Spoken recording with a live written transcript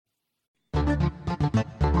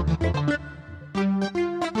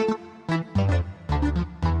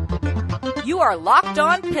are Locked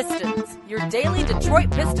On Pistons, your daily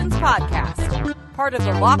Detroit Pistons podcast. Part of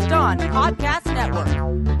the Locked On Podcast Network,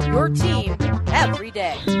 your team every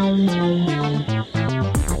day. Eddie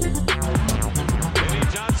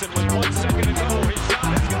Johnson with 1 second to go. His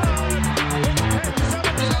shot is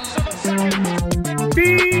good.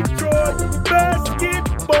 Detroit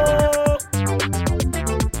basketball.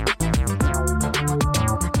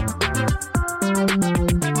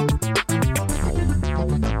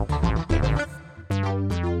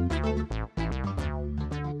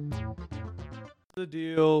 The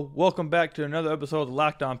deal. Welcome back to another episode of the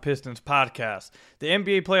Locked On Pistons podcast. The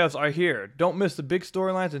NBA playoffs are here. Don't miss the big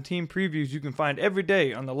storylines and team previews you can find every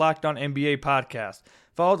day on the Locked On NBA podcast.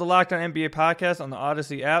 Follow the Locked On NBA podcast on the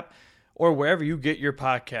Odyssey app or wherever you get your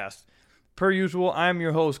podcasts. Per usual, I'm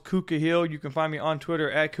your host, Kuka Hill. You can find me on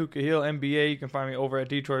Twitter at Kuka Hill NBA. You can find me over at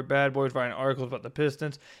Detroit Bad Boys writing articles about the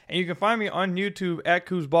Pistons. And you can find me on YouTube at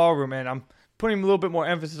Kuz Ballroom. And I'm putting a little bit more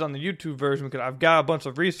emphasis on the YouTube version because I've got a bunch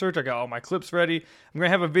of research. I got all my clips ready. I'm going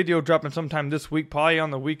to have a video dropping sometime this week, probably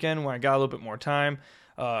on the weekend when I got a little bit more time.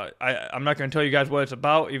 I'm not going to tell you guys what it's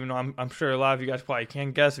about, even though I'm sure a lot of you guys probably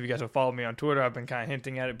can guess if you guys have followed me on Twitter. I've been kind of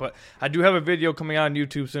hinting at it, but I do have a video coming out on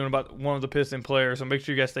YouTube soon about one of the Piston players, so make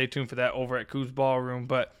sure you guys stay tuned for that over at Kuz Ballroom.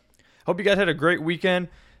 But hope you guys had a great weekend.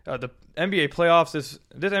 The NBA playoffs, this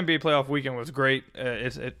NBA playoff weekend was great.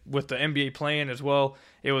 With the NBA playing as well,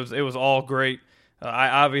 it was all great. I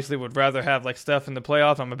obviously would rather have like Steph in the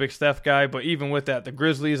playoffs. I'm a big Steph guy, but even with that, the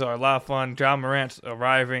Grizzlies are a lot of fun. Ja Morant's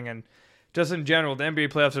arriving, and just in general, the NBA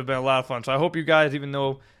playoffs have been a lot of fun. So I hope you guys, even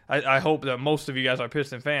though I hope that most of you guys are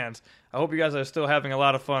Piston fans, I hope you guys are still having a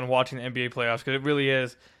lot of fun watching the NBA playoffs because it really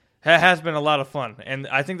has been a lot of fun. And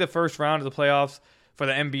I think the first round of the playoffs for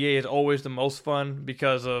the NBA is always the most fun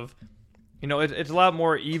because of, it's a lot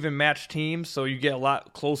more even matched teams, so you get a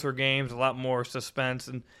lot closer games, a lot more suspense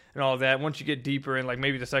and all of that. Once you get deeper in, like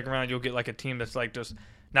maybe the second round, you'll get like a team that's like just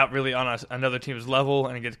not really on another team's level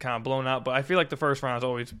and it gets kind of blown out. But I feel like the first round is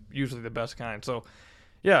always usually the best kind. So,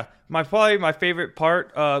 yeah, probably my favorite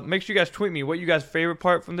part. Make sure you guys tweet me what you guys' favorite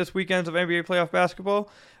part from this weekend of NBA playoff basketball.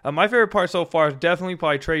 My favorite part so far is definitely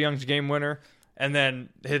probably Trae Young's game winner. And then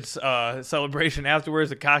his celebration afterwards,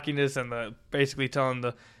 the cockiness and the basically telling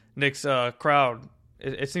the Knicks crowd,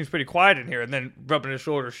 it seems pretty quiet in here. And then rubbing his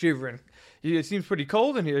shoulder, shivering. It seems pretty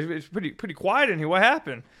cold in here. It's pretty quiet in here. What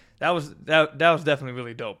happened? That was definitely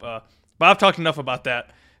really dope. But I've talked enough about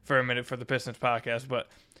that for a minute for the Pistons podcast. But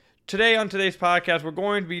today on today's podcast, we're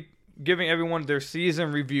going to be giving everyone their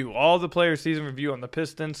season review, all the players' season review on the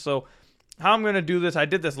Pistons. So how I'm going to do this, I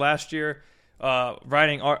did this last year. I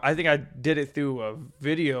think I did it through a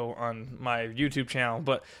video on my YouTube channel,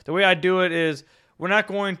 but the way I do it is we're not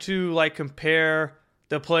going to like compare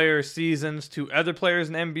the players' seasons to other players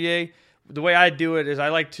in the NBA. The way I do it is I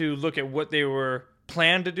like to look at what they were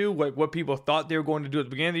planned to do, what people thought they were going to do at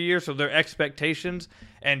the beginning of the year, so their expectations,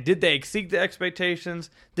 and did they exceed the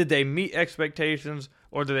expectations, did they meet expectations,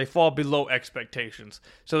 or did they fall below expectations?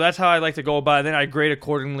 So that's how I like to go about it. Then I grade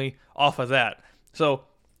accordingly off of that. So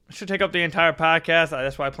should take up the entire podcast.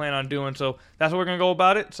 That's what I plan on doing. So that's what we're going to go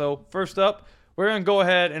about it. So first up, we're going to go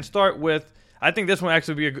ahead and start with, I think this one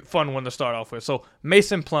actually be a fun one to start off with. So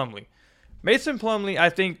Mason Plumlee. Mason Plumlee, I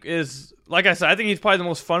think is, like I said, I think he's probably the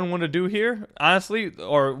most fun one to do here, honestly,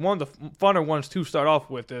 or one of the funner ones to start off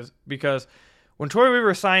with is because when Troy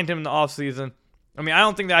Weaver signed him in the offseason, I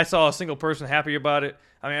don't think that I saw a single person happy about it.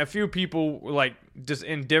 A few people were like just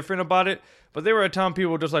indifferent about it, but there were a ton of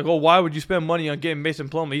people just like, oh, why would you spend money on getting Mason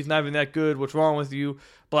Plumlee? He's not even that good. What's wrong with you?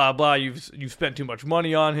 Blah, blah. You've spent too much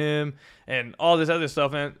money on him and all this other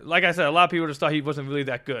stuff. And like I said, a lot of people just thought he wasn't really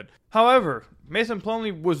that good. However, Mason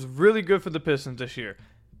Plumlee was really good for the Pistons this year.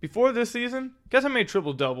 Before this season, guess how many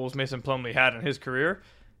triple-doubles Mason Plumlee had in his career?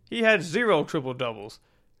 He had 0 triple-doubles.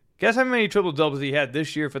 Guess how many triple-doubles he had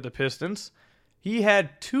this year for the Pistons? He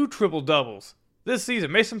had 2 triple-doubles this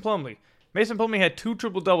season. Mason Plumlee had 2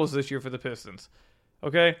 triple-doubles this year for the Pistons.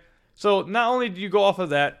 Okay? So not only do you go off of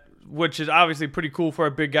that, which is obviously pretty cool for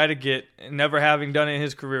a big guy to get, never having done it in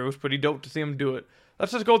his career. It was pretty dope to see him do it.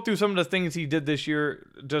 Let's just go through some of the things he did this year,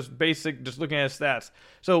 just looking at his stats.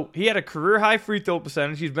 So he had a career-high free throw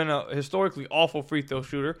percentage. He's been a historically awful free throw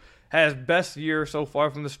shooter. Had his best year so far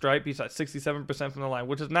from the stripe. He's at 67% from the line,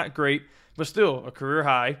 which is not great, but still a career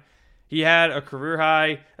high. He had a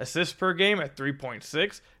career-high assists per game at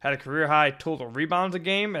 3.6. Had a career-high total rebounds a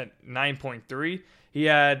game at 9.3.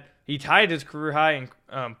 He tied his career high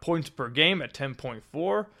in points per game at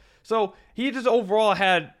 10.4. So he just overall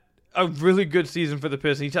had a really good season for the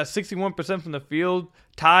Pistons. He shot 61% from the field,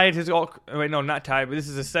 tied his not tied, but this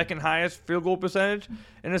is his second highest field goal percentage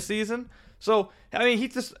in a season. So, I mean,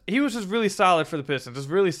 he was just really solid for the Pistons. Just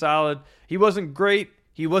really solid. He wasn't great.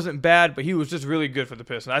 He wasn't bad, but he was just really good for the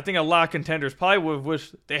Pistons. I think a lot of contenders probably would have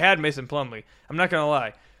wished they had Mason Plumlee. I'm not going to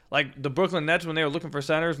lie. Like, the Brooklyn Nets, when they were looking for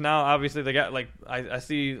centers, now, obviously, they got, like, I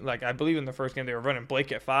see, like, I believe in the first game they were running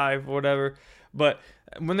Blake at 5 or whatever. But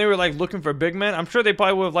when they were, like, looking for big men, I'm sure they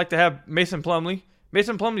probably would have liked to have Mason Plumlee.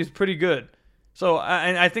 Mason Plumlee is pretty good. So,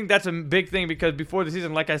 and I think that's a big thing because before the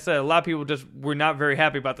season, like I said, a lot of people just were not very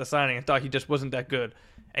happy about the signing and thought he just wasn't that good.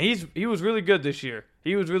 And he was really good this year.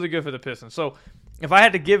 He was really good for the Pistons. So, if I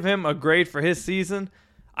had to give him a grade for his season,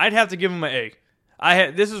 I'd have to give him an A.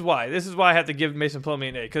 This is why I have to give Mason Plumlee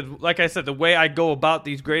an A. Because, like I said, the way I go about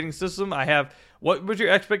these grading system, I have what was your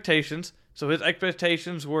expectations. So his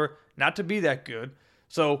expectations were not to be that good.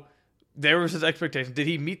 So there was his expectation. Did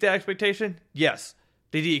he meet the expectation? Yes.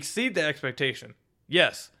 Did he exceed the expectation?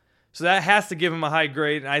 Yes. So that has to give him a high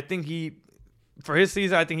grade. And I think for his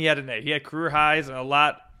season, I think he had an A. He had career highs and a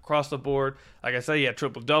lot across the board. Like I said, he had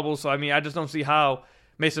triple doubles. So, I mean, I just don't see how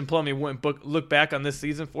Mason Plumlee wouldn't look back on this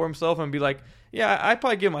season for himself and be like, yeah, I'd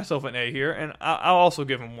probably give myself an A here. And I'll also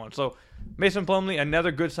give him one. So Mason Plumlee,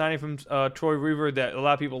 another good signing from Troy Weaver that a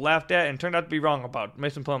lot of people laughed at and turned out to be wrong about.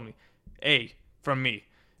 Mason Plumlee, A from me.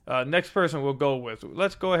 Next person we'll go with.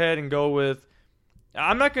 Let's go ahead and go with,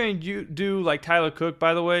 I'm not going to do like Tyler Cook,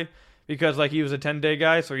 by the way, because like he was a 10-day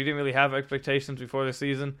guy, so he didn't really have expectations before the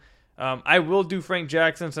season. I will do Frank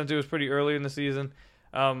Jackson since it was pretty early in the season.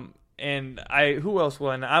 Who else will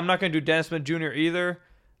I? I'm not going to do Dennis Smith Jr. either.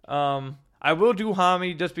 I will do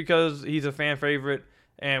Hami just because he's a fan favorite,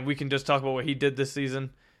 and we can just talk about what he did this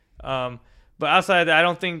season. But outside of that, I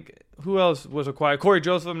don't think, who else was acquired? Corey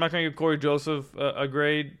Joseph. I'm not going to give Corey Joseph a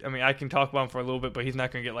grade. I mean, I can talk about him for a little bit, but he's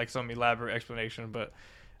not going to get like some elaborate explanation. But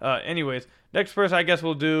anyways, next person I guess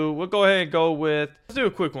we'll go ahead and go with, let's do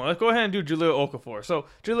a quick one. Let's go ahead and do Jahlil Okafor. So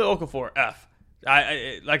Jahlil Okafor, F.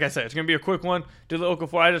 Like I said, it's gonna be a quick one. Jahlil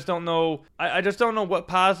Okafor, I just don't know. I just don't know what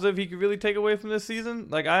positive he could really take away from this season.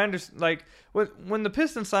 Like I understand, like when the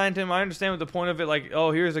Pistons signed him, I understand what the point of it. Like, oh,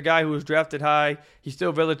 here's a guy who was drafted high. He's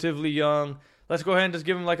still relatively young. Let's go ahead and just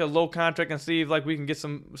give him like a low contract and see if like we can get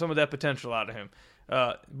some of that potential out of him.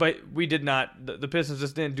 But we did not. The Pistons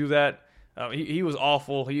just didn't do that. He was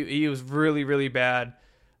awful. He was really, really bad.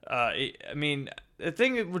 I mean, the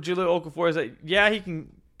thing with Jahlil Okafor is that, yeah, he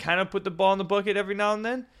can kind of put the ball in the bucket every now and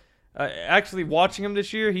then. Actually, watching him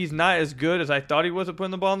this year, he's not as good as I thought he was at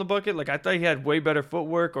putting the ball in the bucket. Like, I thought he had way better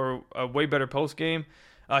footwork or a way better post game.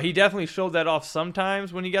 He definitely showed that off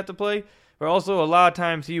sometimes when he got to play. But also, a lot of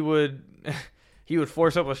times he would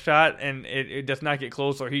force up a shot and it does not get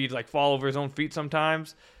close, or he'd like fall over his own feet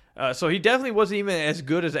sometimes. So he definitely wasn't even as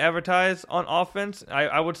good as advertised on offense,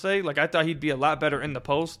 I would say. Like, I thought he'd be a lot better in the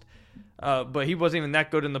post. But he wasn't even that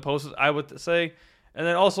good in the post, I would say. And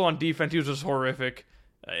then also on defense, he was just horrific.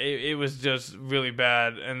 It was just really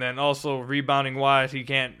bad. And then also rebounding-wise, he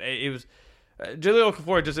can't. Jahlil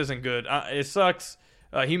Okafor just isn't good. It sucks.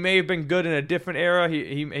 He may have been good in a different era.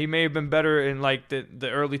 He may have been better in like the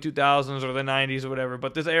early 2000s or the 90s or whatever.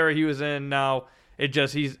 But this era he was in now,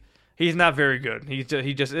 he's not very good. He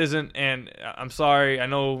just isn't. And I'm sorry. I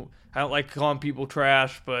know I don't like calling people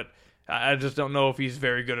trash, but I just don't know if he's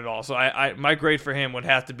very good at all. So my grade for him would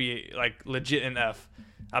have to be like legit an F.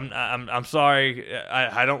 I'm sorry.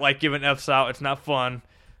 I don't like giving Fs out. It's not fun.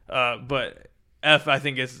 But F I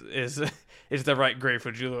think is the right grade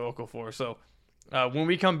for Jahlil Okafor. So when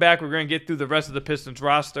we come back, we're going to get through the rest of the Pistons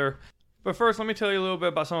roster. But first, let me tell you a little bit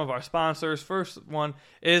about some of our sponsors. First one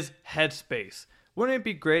is Headspace. Wouldn't it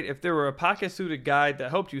be great if there were a pocket-suited guide that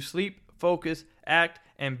helped you sleep, focus, act,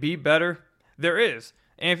 and be better? There is.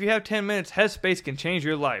 And if you have 10 minutes, Headspace can change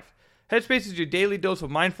your life. Headspace is your daily dose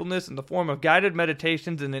of mindfulness in the form of guided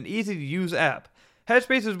meditations in an easy-to-use app.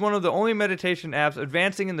 Headspace is one of the only meditation apps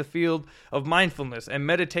advancing in the field of mindfulness and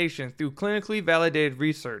meditation through clinically validated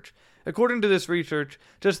research. According to this research,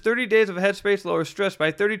 just 30 days of Headspace lowers stress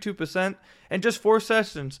by 32%, and just 4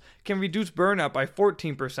 sessions can reduce burnout by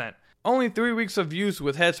 14%. Only 3 weeks of use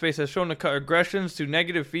with Headspace has shown to cut aggressions to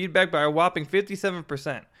negative feedback by a whopping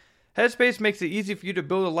 57%. Headspace makes it easy for you to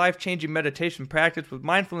build a life-changing meditation practice with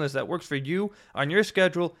mindfulness that works for you on your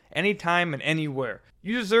schedule, anytime and anywhere.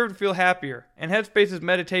 You deserve to feel happier, and Headspace is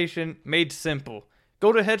meditation made simple.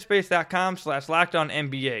 Go to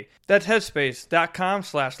headspace.com/LockedOnNBA. That's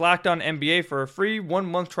headspace.com/LockedOnNBA for a free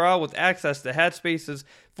 1-month trial with access to Headspace's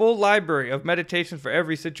full library of meditations for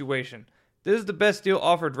every situation. This is the best deal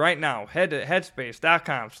offered right now. Head to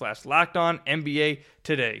headspace.com/LockedOnNBA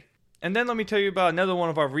today. And then let me tell you about another one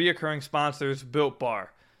of our reoccurring sponsors, Built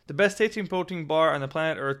Bar. The best tasting protein bar on the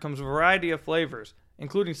planet Earth comes with a variety of flavors,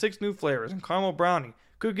 including 6 new flavors in caramel brownie,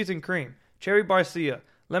 cookies and cream, cherry barcia,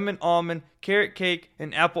 lemon almond, carrot cake,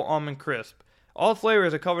 and apple almond crisp. All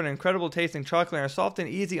flavors are covered in incredible tasting chocolate and are soft and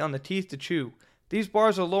easy on the teeth to chew. These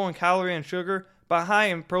bars are low in calorie and sugar, but high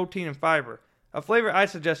in protein and fiber. A flavor I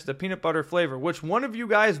suggest is the peanut butter flavor, which one of you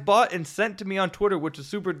guys bought and sent to me on Twitter, which is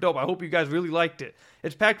super dope. I hope you guys really liked it.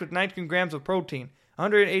 It's packed with 19 grams of protein,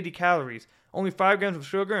 180 calories, only 5 grams of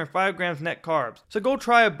sugar, and 5 grams net carbs. So go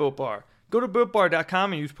try a Built Bar. Go to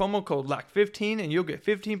BuiltBar.com and use promo code LOCK15 and you'll get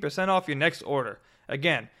 15% off your next order.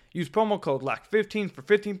 Again, use promo code LOCK15 for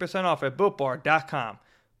 15% off at BuiltBar.com.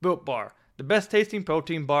 Built Bar, the best tasting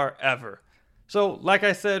protein bar ever. So, like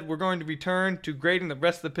I said, we're going to return to grading the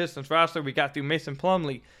rest of the Pistons roster. We got through Mason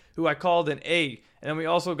Plumlee, who I called an A, and then we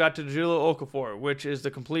also got to Jahlil Okafor, which is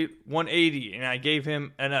the complete 180, and I gave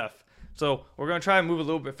him an F. So we're going to try and move a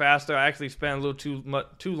little bit faster. I actually spent a little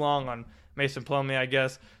too long on Mason Plumlee, I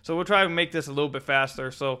guess. So we'll try to make this a little bit faster.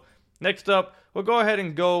 So next up, we'll go ahead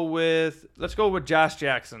and let's go with Josh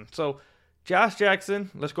Jackson. So Josh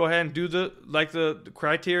Jackson, let's go ahead and do the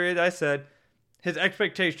criteria that I said. His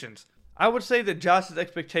expectations. I would say that Josh's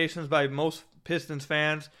expectations by most Pistons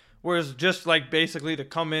fans was just like basically to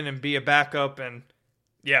come in and be a backup, and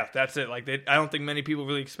yeah, that's it. I don't think many people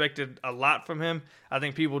really expected a lot from him. I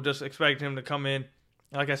think people just expected him to come in,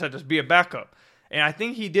 like I said, just be a backup. And I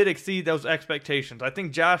think he did exceed those expectations. I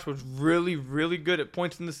think Josh was really, really good at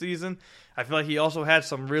points in the season. I feel like he also had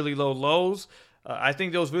some really low lows. I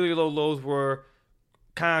think those really low lows were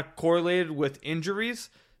kind of correlated with injuries,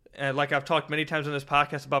 like I've talked many times on this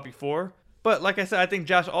podcast about before. But like I said, I think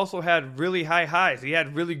Josh also had really high highs. He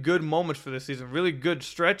had really good moments for this season, really good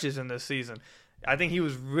stretches in this season. I think he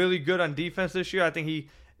was really good on defense this year. I think he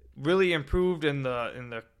really improved in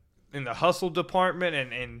the hustle department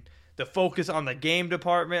and the focus on the game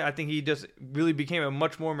department. I think he just really became a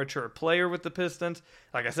much more mature player with the Pistons.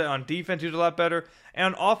 Like I said, on defense, he was a lot better.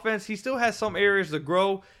 And on offense, he still has some areas to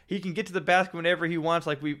grow. He can get to the basket whenever he wants.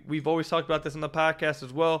 Like we've always talked about this on the podcast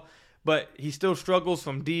as well. But he still struggles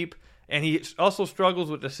from deep. And he also struggles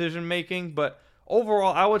with decision making. But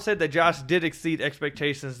overall, I would say that Josh did exceed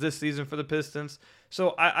expectations this season for the Pistons.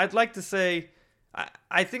 So I'd like to say,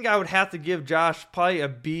 I think I would have to give Josh probably a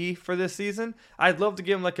B for this season. I'd love to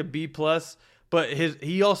give him like a B+, but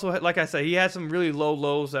he also, like I said, he had some really low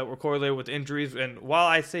lows that were correlated with injuries. And while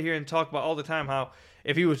I sit here and talk about all the time how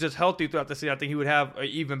if he was just healthy throughout the season, I think he would have an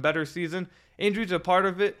even better season. Injuries are part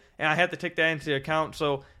of it, and I have to take that into account.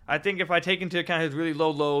 So I think if I take into account his really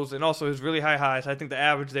low lows and also his really high highs, I think the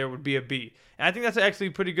average there would be a B. And I think that's actually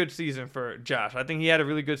a pretty good season for Josh. I think he had a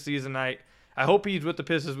really good season. I hope he's with the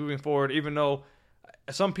Pistons moving forward, even though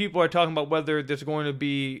some people are talking about whether there's going to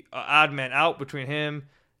be an odd man out between him,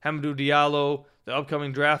 Hamidou Diallo, the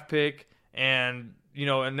upcoming draft pick, and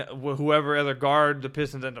whoever other guard the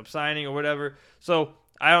Pistons end up signing or whatever. So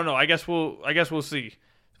I don't know. I guess we'll see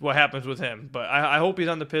what happens with him. But I hope he's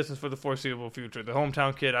on the Pistons for the foreseeable future. The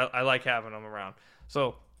hometown kid, I like having him around.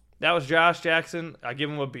 So that was Josh Jackson. I give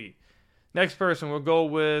him a B. Next person, we'll go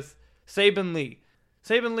with Saben Lee.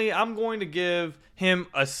 Saben Lee, I'm going to give him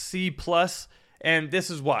a C+. And this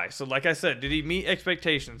is why. So like I said, did he meet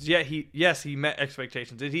expectations? Yes, he met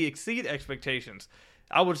expectations. Did he exceed expectations?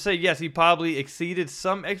 I would say yes, he probably exceeded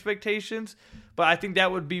some expectations, but I think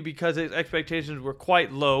that would be because his expectations were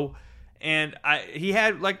quite low. And he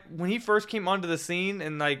had, like, when he first came onto the scene,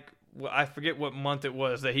 and I forget what month it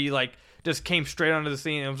was that he just came straight onto the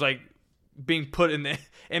scene and was being put in the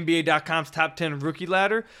NBA.com's top 10 rookie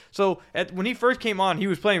ladder. So when he first came on, he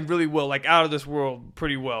was playing really well, out of this world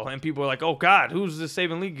pretty well. And people were like, oh God, who's this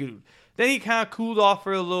Saben Lee dude? Then he kind of cooled off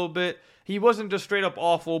for a little bit. He wasn't just straight up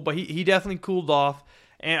awful, but he definitely cooled off.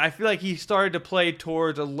 And I feel like he started to play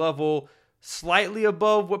towards a level slightly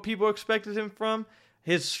above what people expected him from.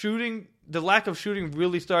 His shooting, the lack of shooting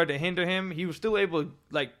really started to hinder him. He was still able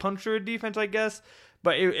to puncture a defense, I guess.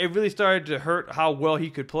 But it really started to hurt how well he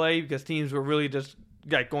could play because teams were really just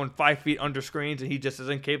going 5 feet under screens, and he just is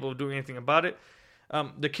incapable of doing anything about it.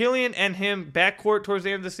 The Killian and him backcourt towards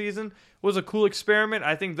the end of the season was a cool experiment.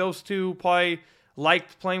 I think those two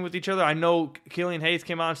liked playing with each other. I know Killian Hayes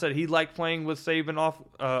came out and said he liked playing with Saben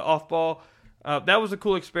off ball. That was a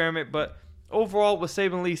cool experiment, but overall with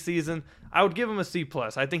Saben Lee's season, I would give him a C+.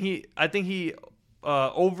 I think he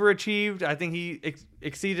overachieved. I think he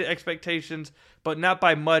exceeded expectations, but not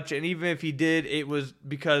by much. And even if he did, it was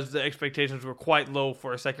because the expectations were quite low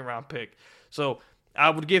for a second-round pick. So I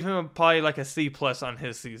would give him probably a C+ on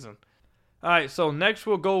his season. All right, so next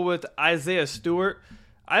we'll go with Isaiah Stewart.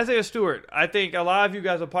 Isaiah Stewart, I think a lot of you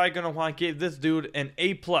guys are probably going to want to give this dude an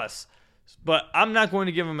A+, but I'm not going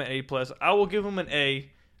to give him an A+. I will give him an A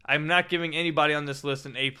I'm not giving anybody on this list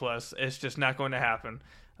an A+. It's just not going to happen.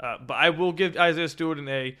 But I will give Isaiah Stewart an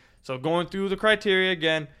A. So going through the criteria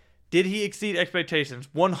again, did he exceed expectations?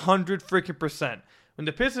 100%. When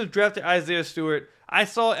the Pistons drafted Isaiah Stewart, I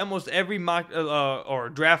saw almost every mock or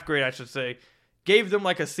draft grade, I should say, gave them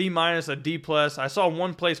like a C-, a D+. I saw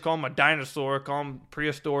one place call him a dinosaur, call him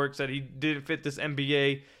prehistoric, said he didn't fit this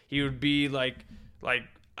NBA. He would be like the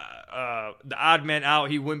odd man out.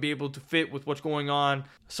 He wouldn't be able to fit with what's going on.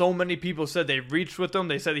 So many people said they reached with him.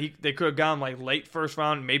 They said they could have gone like late first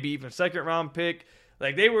round, maybe even second round pick.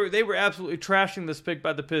 Like they were absolutely trashing this pick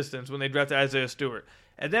by the Pistons when they drafted Isaiah Stewart.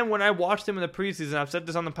 And then when I watched him in the preseason, I've said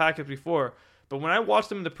this on the podcast before, but when I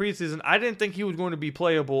watched him in the preseason, I didn't think he was going to be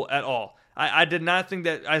playable at all. I did not think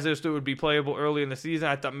that Isaiah Stewart would be playable early in the season.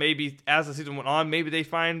 I thought maybe as the season went on, maybe they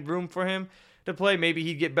find room for him to play. Maybe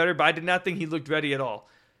he'd get better, but I did not think he looked ready at all.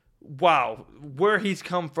 Wow, where he's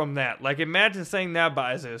come from that. Like, imagine saying that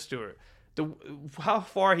by Isaiah Stewart. How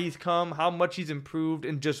far he's come, how much he's improved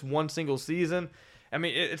in just one single season. I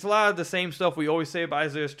mean, it's a lot of the same stuff we always say about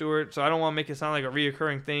Isaiah Stewart, so I don't want to make it sound like a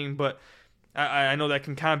reoccurring thing, but I know that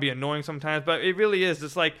can kind of be annoying sometimes, but it really is.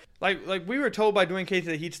 It's like we were told by Dwayne Casey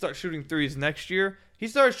that he'd start shooting threes next year. He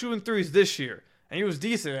started shooting threes this year, and he was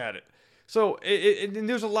decent at it. So and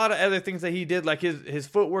there's a lot of other things that he did, like his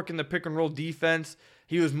footwork in the pick-and-roll defense.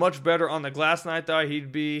 He was much better on the glass than I thought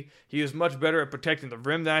he'd be. He was much better at protecting the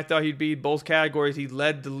rim than I thought he'd be. Both categories, he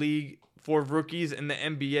led the league for rookies in the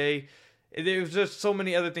NBA. There was just so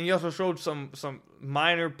many other things. He also showed some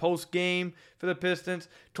minor post-game for the Pistons.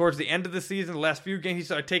 Towards the end of the season, the last few games, he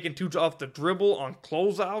started taking two off the dribble on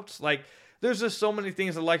closeouts. Like, there's just so many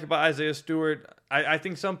things I like about Isaiah Stewart. I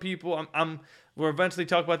think some people, we'll eventually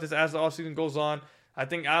talk about this as the offseason goes on. I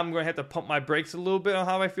think I'm going to have to pump my brakes a little bit on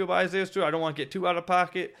how I feel about Isaiah Stewart. I don't want to get too out of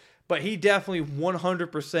pocket. But he definitely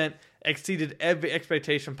 100% exceeded every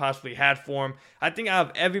expectation possibly had for him. I think out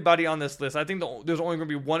of everybody on this list, I think there's only going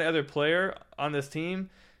to be one other player on this team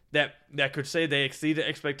that could say they exceeded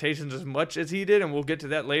expectations as much as he did, and we'll get to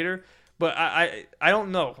that later. But I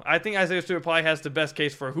don't know. I think Isaiah Stewart probably has the best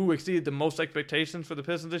case for who exceeded the most expectations for the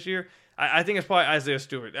Pistons this year. I think it's probably Isaiah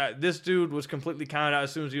Stewart. This dude was completely counted out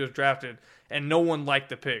as soon as he was drafted, and no one liked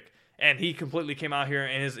the pick. And he completely came out here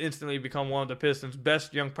and has instantly become one of the Pistons'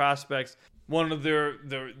 best young prospects, one of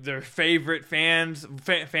their favorite fan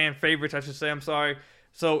favorites, I should say. I'm sorry.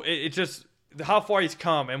 So it's just how far he's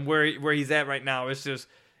come and where he's at right now. It's just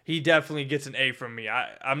he definitely gets an A from me.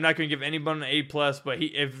 I'm not going to give anyone an A+, but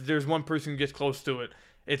if there's one person who gets close to it,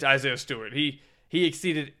 it's Isaiah Stewart. He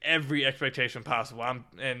exceeded every expectation possible.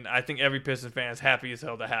 And I think every Pistons fan is happy as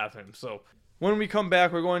hell to have him. So when we come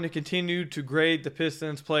back, we're going to continue to grade the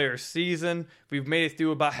Pistons players' season. We've made it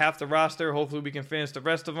through about half the roster. Hopefully we can finish the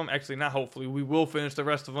rest of them. Actually, not hopefully. We will finish the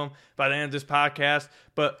rest of them by the end of this podcast.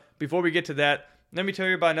 But before we get to that, let me tell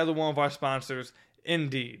you about another one of our sponsors,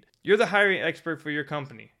 Indeed. You're the hiring expert for your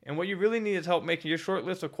company, and what you really need is help making your short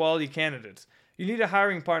list of quality candidates. You need a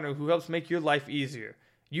hiring partner who helps make your life easier.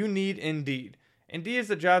 You need Indeed. Indeed is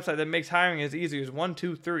the job site that makes hiring as easy as 1,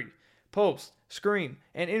 2, 3. Post, screen,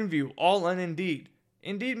 and interview all on Indeed.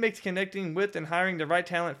 Indeed makes connecting with and hiring the right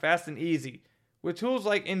talent fast and easy. With tools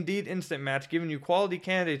like Indeed Instant Match giving you quality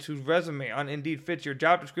candidates whose resume on Indeed fits your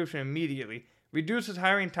job description immediately, reduces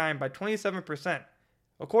hiring time by 27%.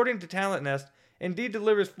 According to Talent Nest, Indeed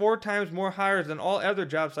delivers 4 times more hires than all other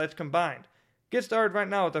job sites combined. Get started right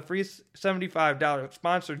now with a free $75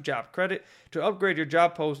 sponsored job credit to upgrade your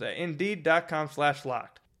job post at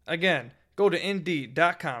Indeed.com/locked. Again, go to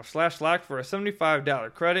Indeed.com/locked for a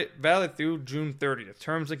 $75 credit valid through June 30th.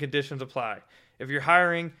 Terms and conditions apply. If you're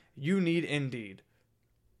hiring, you need Indeed.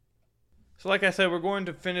 So like I said, we're going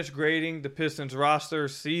to finish grading the Pistons roster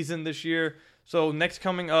season this year. So next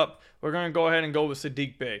coming up, we're going to go ahead and go with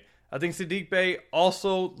Saddiq Bey. I think Saddiq Bey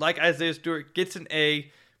also, like Isaiah Stewart, gets an A.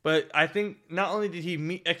 But I think not only did he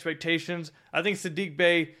meet expectations, I think Saddiq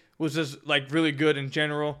Bey was just like really good in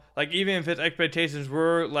general. Like even if his expectations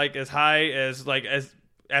were like as high as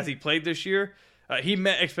he played this year, he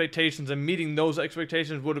met expectations, and meeting those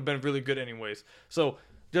expectations would have been really good anyways. So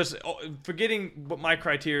just forgetting what my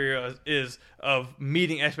criteria is of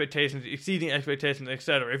meeting expectations, exceeding expectations,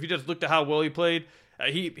 etc. If you just looked at how well he played,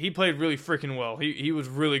 he played really freaking well. He was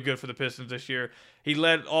really good for the Pistons this year. He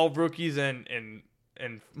led all rookies and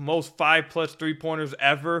most 5+ 3-pointers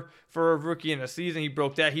ever for a rookie in a season. He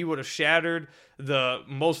broke that. He would have shattered the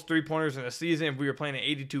most 3-pointers in a season if we were playing an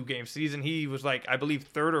 82-game season. He was like, I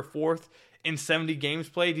believe, 3rd or 4th in 70 games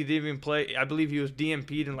played. He didn't even play. I believe he was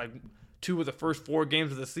DNP'd in like 2 of the first 4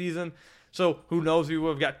 games of the season. So who knows? We would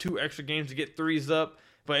have got 2 extra games to get threes up.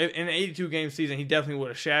 But in an 82-game season, he definitely would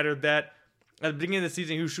have shattered that. At the beginning of the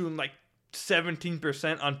season, he was shooting like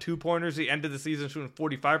 17% on 2-pointers. He ended the season shooting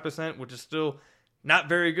 45%, which is still not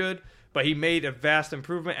very good. But he made a vast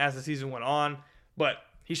improvement as the season went on. But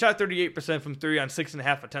he shot 38% from 3 on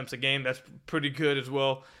 6.5 attempts a game. That's pretty good as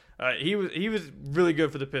well. He was really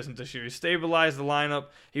good for the Pistons this year. He stabilized the lineup.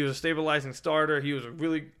 He was a stabilizing starter. He was a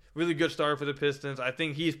really, really good starter for the Pistons. I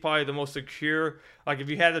think he's probably the most secure. Like, if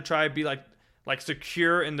you had to try to be like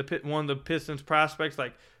secure in one of the Pistons prospects,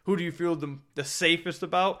 like, who do you feel the safest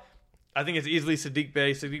about? I think it's easily Saddiq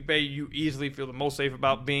Bey. Saddiq Bey, you easily feel the most safe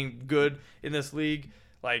about being good in this league,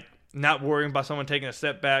 like not worrying about someone taking a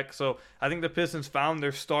step back. So I think the Pistons found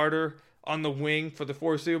their starter on the wing for the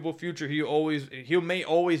foreseeable future. He may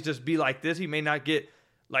always just be like this. He may not get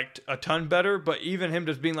like a ton better, but even him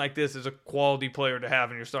just being like this is a quality player to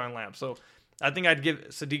have in your starting lineup. So I think I'd give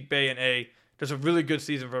Saddiq Bey an A. Just a really good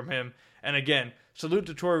season from him. And again, salute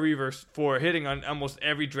to Troy Weaver for hitting on almost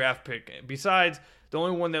every draft pick. Besides, the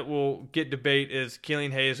only one that will get debate is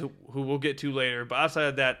Killian Hayes, who we'll get to later. But outside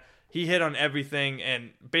of that, he hit on everything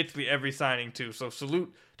and basically every signing too. So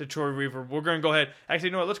salute to Troy Weaver. We're going to go ahead. Actually,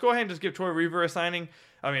 you know what? Let's go ahead and just give Troy Weaver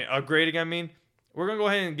a grading. We're going to go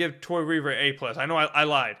ahead and give Troy Weaver an A+. I know I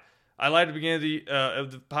lied. I lied at the beginning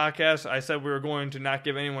of the podcast. I said we were going to not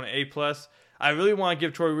give anyone an A+. I really want to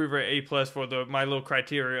give Troy Weaver an A+ for my little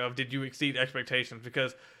criteria of did you exceed expectations?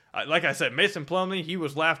 Because, like I said, Mason Plumlee, he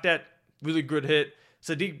was laughed at. Really good hit.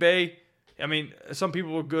 Saddiq Bey, some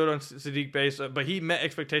people were good on Saddiq Bey, but he met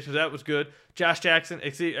expectations. That was good. Josh Jackson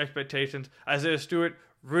exceeded expectations. Isaiah Stewart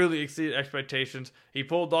really exceeded expectations. He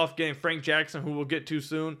pulled off getting Frank Jackson, who we'll get to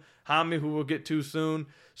soon. Hami, who we'll get to soon.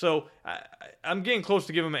 So I'm getting close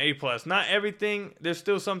to giving him an A+. Not everything. There's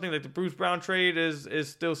still something like the Bruce Brown trade is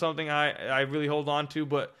still something I really hold on to.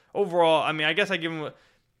 But overall, I guess I give him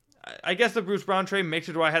I guess the Bruce Brown trade makes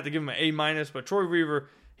it where I have to give him an A-. But Troy Weaver,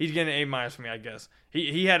 he's getting an A- for me, I guess.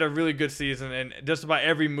 He had a really good season, and just about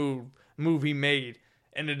every move he made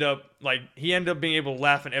ended up being able to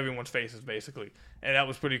laugh in everyone's faces, basically. And that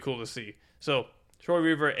was pretty cool to see. So, Troy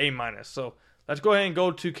Weaver, A-. So, let's go ahead and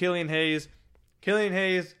go to Killian Hayes. Killian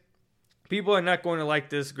Hayes, people are not going to like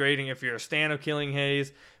this grading if you're a stan of Killian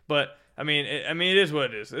Hayes, but it is what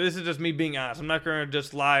it is. This is just me being honest. I'm not going to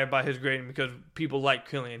just lie about his grading because people like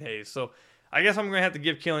Killian Hayes. So I guess I'm going to have to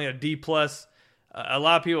give Killian a D+. A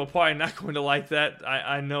lot of people are probably not going to like that.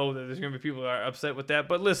 I know that there's going to be people that are upset with that,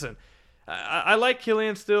 but listen, I like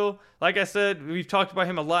Killian still. Like I said, we've talked about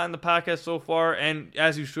him a lot in the podcast so far, and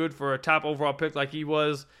as you should for a top overall pick like he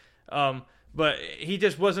was. But he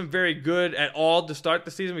just wasn't very good at all to start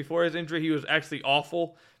the season before his injury. He was actually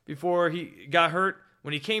awful before he got hurt.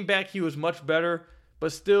 When he came back, he was much better,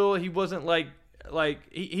 but still he wasn't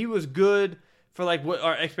he was good for what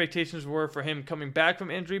our expectations were for him coming back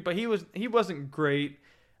from injury, but he wasn't great.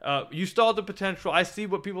 You stalled the potential. I see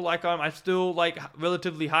what people like on him. I still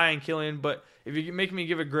relatively high on Killian, but if you make me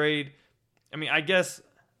give a grade, I guess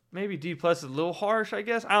maybe D+ is a little harsh, I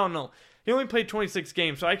guess. I don't know. He only played 26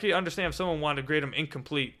 games, so I could understand if someone wanted to grade him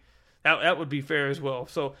incomplete. That would be fair as well.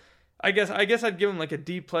 So I guess I'd give him a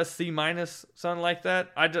D+, C-, something like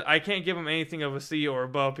that. I can't give him anything of a C or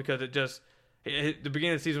above because the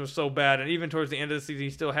beginning of the season was so bad, and even towards the end of the season,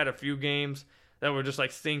 he still had a few games that were just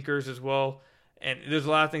stinkers as well. And there's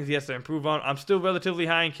a lot of things he has to improve on. I'm still relatively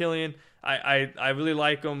high in Killian. I really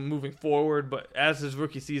like him moving forward, but as his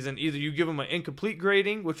rookie season, either you give him an incomplete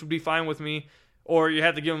grading, which would be fine with me, or you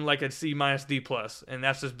have to give him a C-, D+, and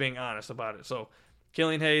that's just being honest about it. So,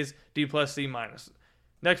 Killian Hayes, D+, C-.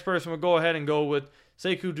 Next person, we'll go ahead and go with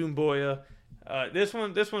Sekou Doumbouya.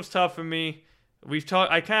 This one's tough for me.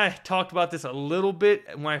 I kind of talked about this a little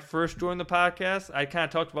bit when I first joined the podcast. I kind of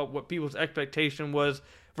talked about what people's expectation was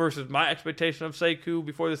versus my expectation of Sekou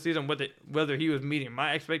before the season, whether he was meeting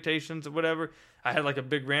my expectations or whatever. I had a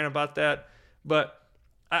big rant about that. But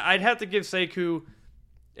I'd have to give Sekou,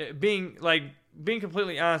 being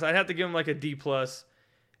completely honest, I'd have to give him a D+.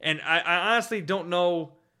 And I honestly don't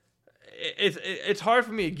know. It's hard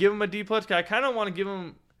for me to give him a D+ because I kind of want to give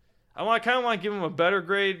him. I kind of want to give him a better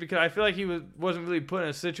grade because I feel like he wasn't really put in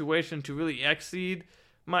a situation to really exceed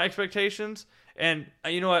my expectations. And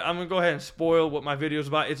you know what? I'm going to go ahead and spoil what my video is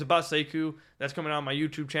about. It's about Sekou. That's coming out on my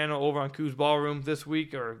YouTube channel over on Koo's Ballroom this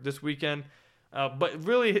week or this weekend. But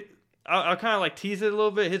really, I'll kind of tease it a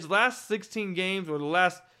little bit. His last 16 games,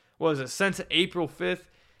 or since April 5th,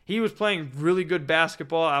 he was playing really good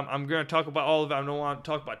basketball. I'm going to talk about all of it. I don't want to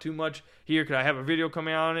talk about too much here because I have a video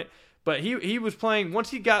coming out on it. But he was playing, once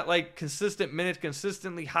he got consistent minutes,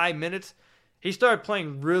 consistently high minutes, he started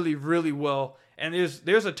playing really, really well. And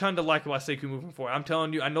there's a ton to like about Sekou moving forward. I'm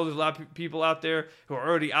telling you, I know there's a lot of people out there who are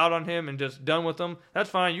already out on him and just done with him. That's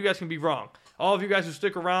fine. You guys can be wrong. all of you guys who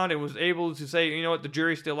stick around and was able to say, you know what, the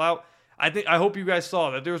jury's still out. I hope you guys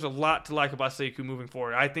saw that there was a lot to like about Sekou moving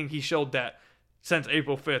forward. I think he showed that since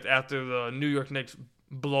April 5th after the New York Knicks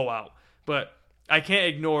blowout. But I can't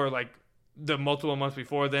ignore like the multiple months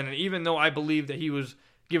before then. And even though I believe that he was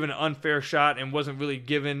given an unfair shot and wasn't really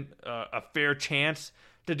given a fair chance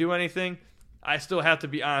to do anything, I still have to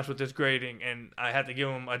be honest with this grading, and I had to give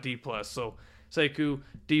him a D+. So Sekou,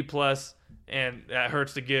 D+, and that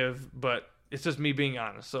hurts to give, but it's just me being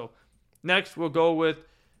honest. So next we'll go with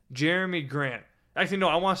Jeremy Grant. Actually, no,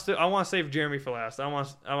 I want to save Jeremy for last. I want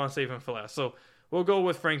to save him for last. So we'll go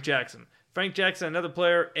with Frank Jackson. Frank Jackson, another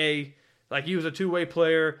player, A. Like, he was a two-way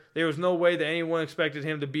player. There was no way that anyone expected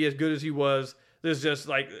him to be as good as he was. There's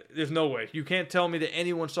no way. You can't tell me that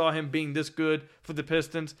anyone saw him being this good for the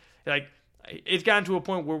Pistons. Like, it's gotten to a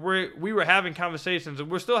point where we were having conversations, and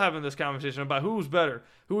we're still having this conversation about who's better.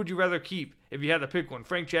 Who would you rather keep if you had to pick one,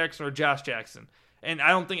 Frank Jackson or Josh Jackson? And I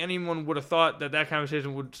don't think anyone would have thought that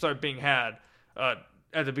conversation would start being had at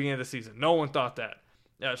the beginning of the season. No one thought that.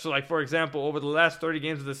 So, like, for example, over the last 30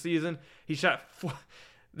 games of the season, he shot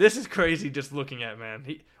this is crazy just looking at, man.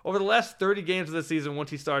 Over the last 30 games of the season, once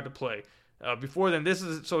he started to play. Before then,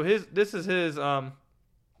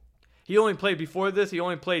 he only played before this. He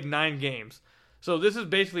only played 9 games. So this is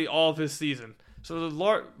basically all of his season.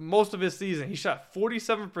 So most of his season, he shot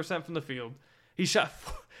 47% from the field. He shot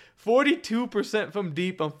 42% from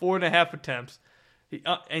deep on 4.5 attempts.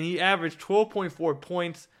 And he averaged 12.4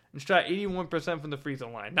 points and shot 81% from the free throw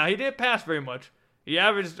line. Now, he didn't pass very much. He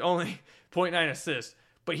averaged only 0.9 assists.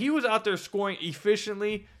 But he was out there scoring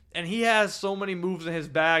efficiently, and he has so many moves in his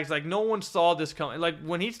bags. Like, no one saw this coming. Like,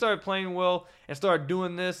 when he started playing well and started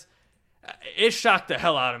doing this, it shocked the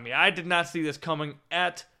hell out of me. I did not see this coming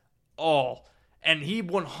at all. And he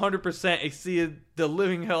 100% exceeded the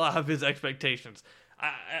living hell out of his expectations.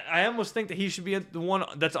 I almost think that he should be the one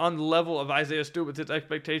that's on the level of Isaiah Stewart with his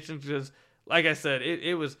expectations, because, like I said,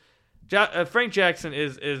 it was Frank Jackson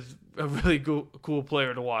is a really cool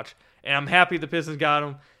player to watch, and I'm happy the Pistons got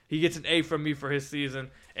him. He gets an A from me for his season,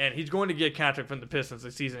 and he's going to get a contract from the Pistons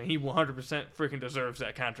this season. He 100% freaking deserves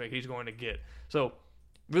that contract he's going to get. So,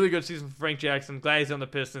 really good season for Frank Jackson. Glad he's on the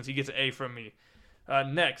Pistons. He gets an A from me.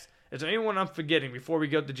 Next, is there anyone I'm forgetting before we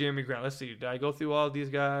go to Jeremy Grant? Let's see. Did I go through all of these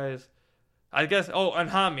guys? I guess. Oh, and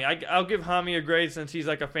Hami. I'll give Hami a grade since he's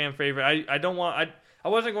like a fan favorite. I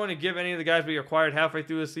wasn't going to give any of the guys we acquired halfway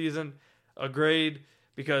through the season a grade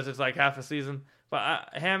because it's like half a season. But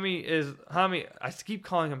Hami. I keep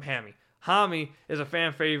calling him Hami. Hami is a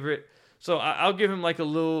fan favorite, so I'll give him like a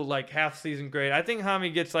little like half season grade. I think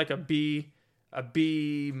Hami gets like a B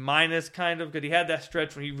minus kind of, because he had that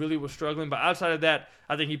stretch when he really was struggling. But outside of that,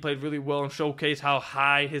 I think he played really well and showcased how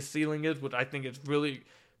high his ceiling is, which I think is really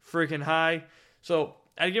freaking high. So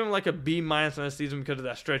I'd give him like a B minus on this season because of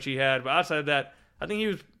that stretch he had. But outside of that, I think he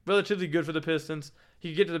was relatively good for the Pistons. He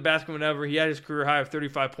could get to the basket whenever. He had his career high of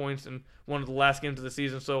 35 points in one of the last games of the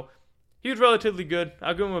season. So he was relatively good.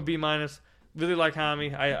 I'll give him a B minus. Really like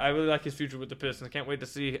Hami. I really like his future with the Pistons. Can't wait to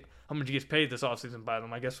see how much he gets paid this offseason by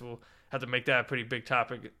them. I guess we'll have to make that a pretty big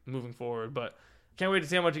topic moving forward. But can't wait to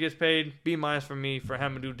see how much he gets paid. B minus for me for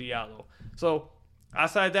Hamidou Diallo. So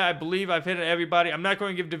outside that, I believe I've hit everybody. I'm not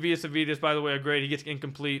going to give Davius Avidas, by the way, a grade. He gets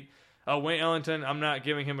incomplete. Wayne Ellington, I'm not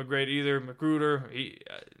giving him a grade either. Magruder,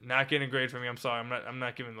 not getting a grade from me. I'm sorry. I'm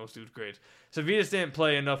not giving those dudes grades. So Avidas didn't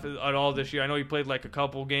play enough at all this year. I know he played like a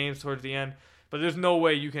couple games towards the end, but there's no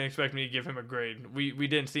way you can expect me to give him a grade. We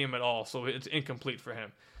didn't see him at all, so it's incomplete for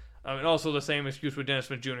him. And also the same excuse with Dennis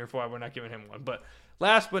Smith Jr. for why we're not giving him one. But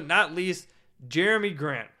last but not least, Jeremy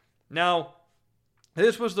Grant. Now,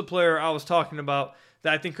 this was the player I was talking about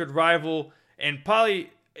that I think could rival and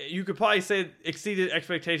probably, you could probably say, exceeded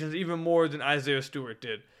expectations even more than Isaiah Stewart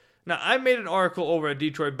did. Now, I made an article over at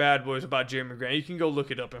Detroit Bad Boys about Jeremy Grant. You can go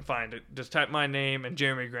look it up and find it. Just type my name and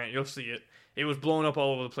Jeremy Grant. You'll see it. It was blown up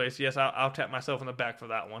all over the place. Yes, I'll tap myself on the back for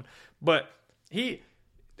that one. But you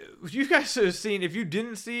guys have seen, if you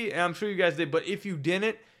didn't see, and I'm sure you guys did, but if you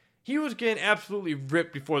didn't, he was getting absolutely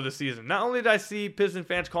ripped before the season. Not only did I see Piston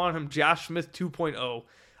fans calling him Josh Smith 2.0,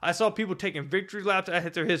 I saw people taking victory laps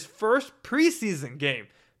after his first preseason game.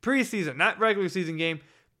 Preseason, not regular season game,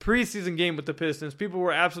 preseason game with the Pistons. People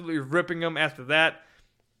were absolutely ripping him after that.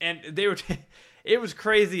 And it was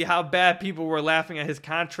crazy how bad people were laughing at his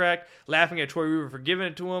contract, laughing at Troy Weaver for giving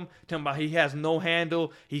it to him, telling about he has no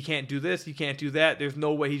handle, he can't do this, he can't do that, there's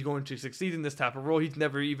no way he's going to succeed in this type of role. He's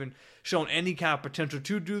never even shown any kind of potential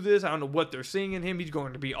to do this. I don't know what they're seeing in him. He's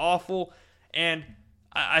going to be awful. And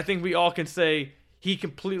I think we all can say he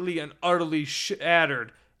completely and utterly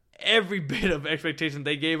shattered every bit of expectation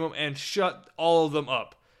they gave him and shut all of them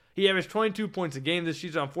up. He averaged 22 points a game this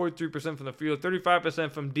season on 43% from the field,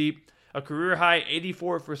 35% from deep, a career high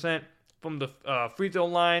 84% from the free throw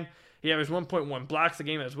line. He averaged 1.1 blocks a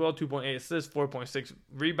game as well, 2.8 assists, 4.6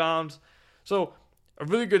 rebounds. So a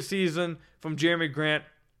really good season from Jerami Grant.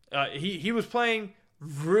 He was playing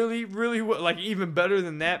really, really well, like even better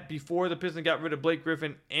than that before the Pistons got rid of Blake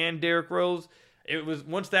Griffin and Derrick Rose. It was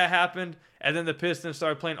once that happened, and then the Pistons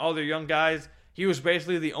started playing all their young guys. He was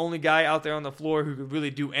basically the only guy out there on the floor who could really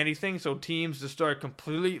do anything. So teams just started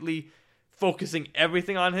completely focusing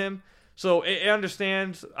everything on him. So I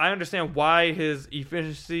understand why his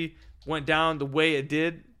efficiency went down the way it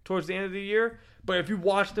did towards the end of the year. But if you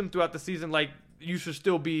watched him throughout the season, like, you should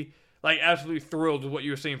still be like absolutely thrilled with what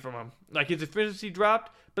you're seeing from him. Like, his efficiency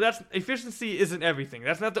dropped, but efficiency isn't everything.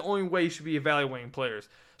 That's not the only way you should be evaluating players.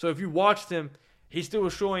 So if you watched him, he still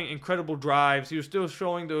was showing incredible drives. He was still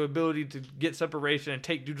showing the ability to get separation and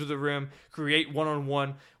take dudes to the rim, create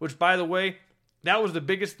one-on-one, which, by the way, that was the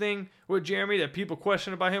biggest thing with Jerami that people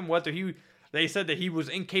questioned about him, they said that he was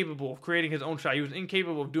incapable of creating his own shot. He was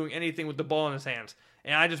incapable of doing anything with the ball in his hands.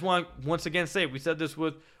 And I just want to once again say, we said this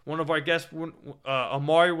with one of our guests when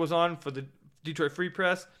Amari was on for the Detroit Free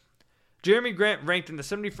Press. Jerami Grant ranked in the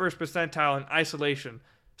 71st percentile in isolation,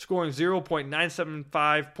 scoring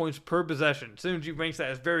 0.975 points per possession. Synergy ranks that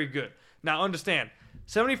as very good. Now understand,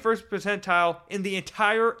 71st percentile in the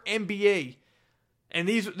entire NBA. And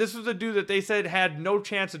this was a dude that they said had no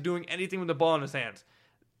chance of doing anything with the ball in his hands.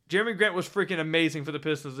 Jerami Grant was freaking amazing for the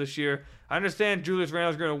Pistons this year. I understand Julius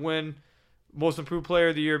Randle's going to win Most Improved Player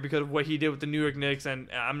of the Year because of what he did with the New York Knicks, and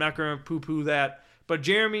I'm not going to poo-poo that. But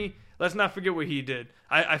Jerami, let's not forget what he did.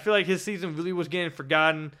 I feel like his season really was getting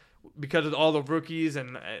forgotten because of all the rookies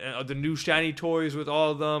and the new shiny toys with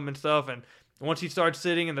all of them and stuff. And once he started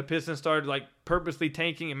sitting and the Pistons started like purposely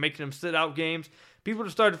tanking and making him sit out games, people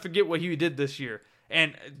just started to forget what he did this year.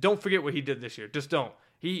 And don't forget what he did this year. Just don't.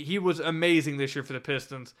 He was amazing this year for the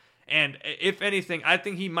Pistons. And if anything, I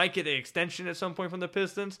think he might get an extension at some point from the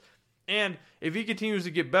Pistons. And if he continues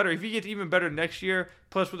to get better, if he gets even better next year,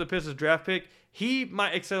 plus with the Pistons draft pick, he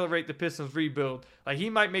might accelerate the Pistons rebuild. Like, he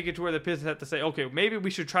might make it to where the Pistons have to say, okay, maybe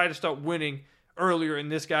we should try to start winning earlier in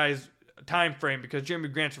this guy's time frame because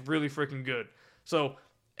Jerami Grant's really freaking good. So,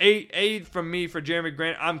 A from me for Jerami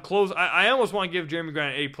Grant. I'm close. I almost want to give Jerami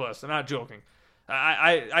Grant an A+. I'm not joking.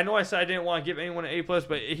 I know I said I didn't want to give anyone an A+,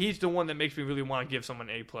 but he's the one that makes me really want to give someone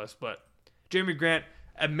an A+. But Jerami Grant,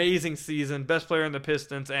 amazing season, best player in the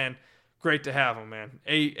Pistons, and great to have him, man.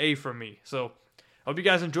 A for me. So I hope you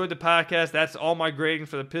guys enjoyed the podcast. That's all my grading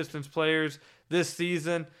for the Pistons players this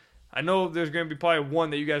season. I know there's going to be probably one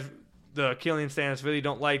that you guys, the Killian stands, really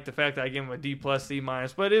don't like, the fact that I gave him a D+, C-,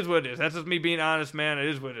 but it is what it is. That's just me being honest, man. It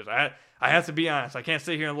is what it is. I have to be honest. I can't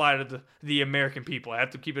sit here and lie to the American people. I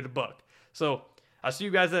have to keep it a buck. So I'll see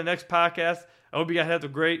you guys in the next podcast. I hope you guys have a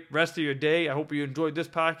great rest of your day. I hope you enjoyed this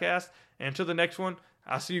podcast. And until the next one,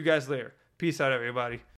 I'll see you guys later. Peace out, everybody.